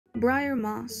Briar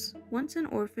Moss, once an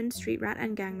orphaned street rat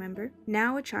and gang member,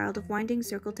 now a child of Winding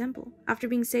Circle Temple, after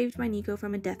being saved by Nico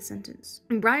from a death sentence.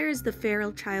 Briar is the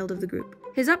feral child of the group.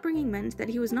 His upbringing meant that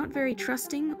he was not very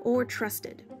trusting or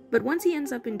trusted. But once he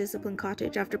ends up in Discipline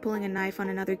Cottage after pulling a knife on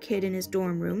another kid in his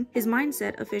dorm room, his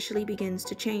mindset officially begins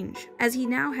to change, as he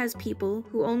now has people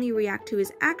who only react to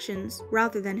his actions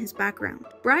rather than his background.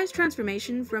 Briar's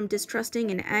transformation from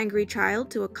distrusting and angry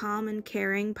child to a calm and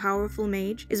caring, powerful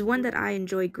mage is one that I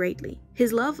enjoy greatly.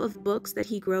 His love of books that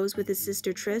he grows with his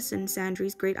sister Triss and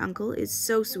Sandry's great uncle is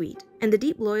so sweet, and the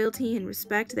deep loyalty and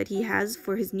respect that he has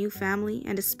for his new family,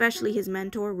 and especially his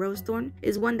mentor Rosethorn,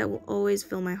 is one that will always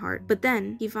fill my heart. But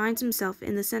then, he finds himself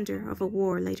in the center of a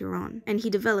war later on, and he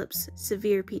develops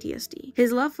severe PTSD.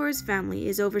 His love for his family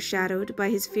is overshadowed by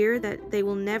his fear that they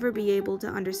will never be able to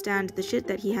understand the shit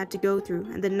that he had to go through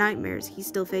and the nightmares he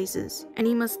still faces, and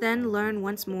he must then learn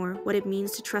once more what it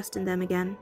means to trust in them again.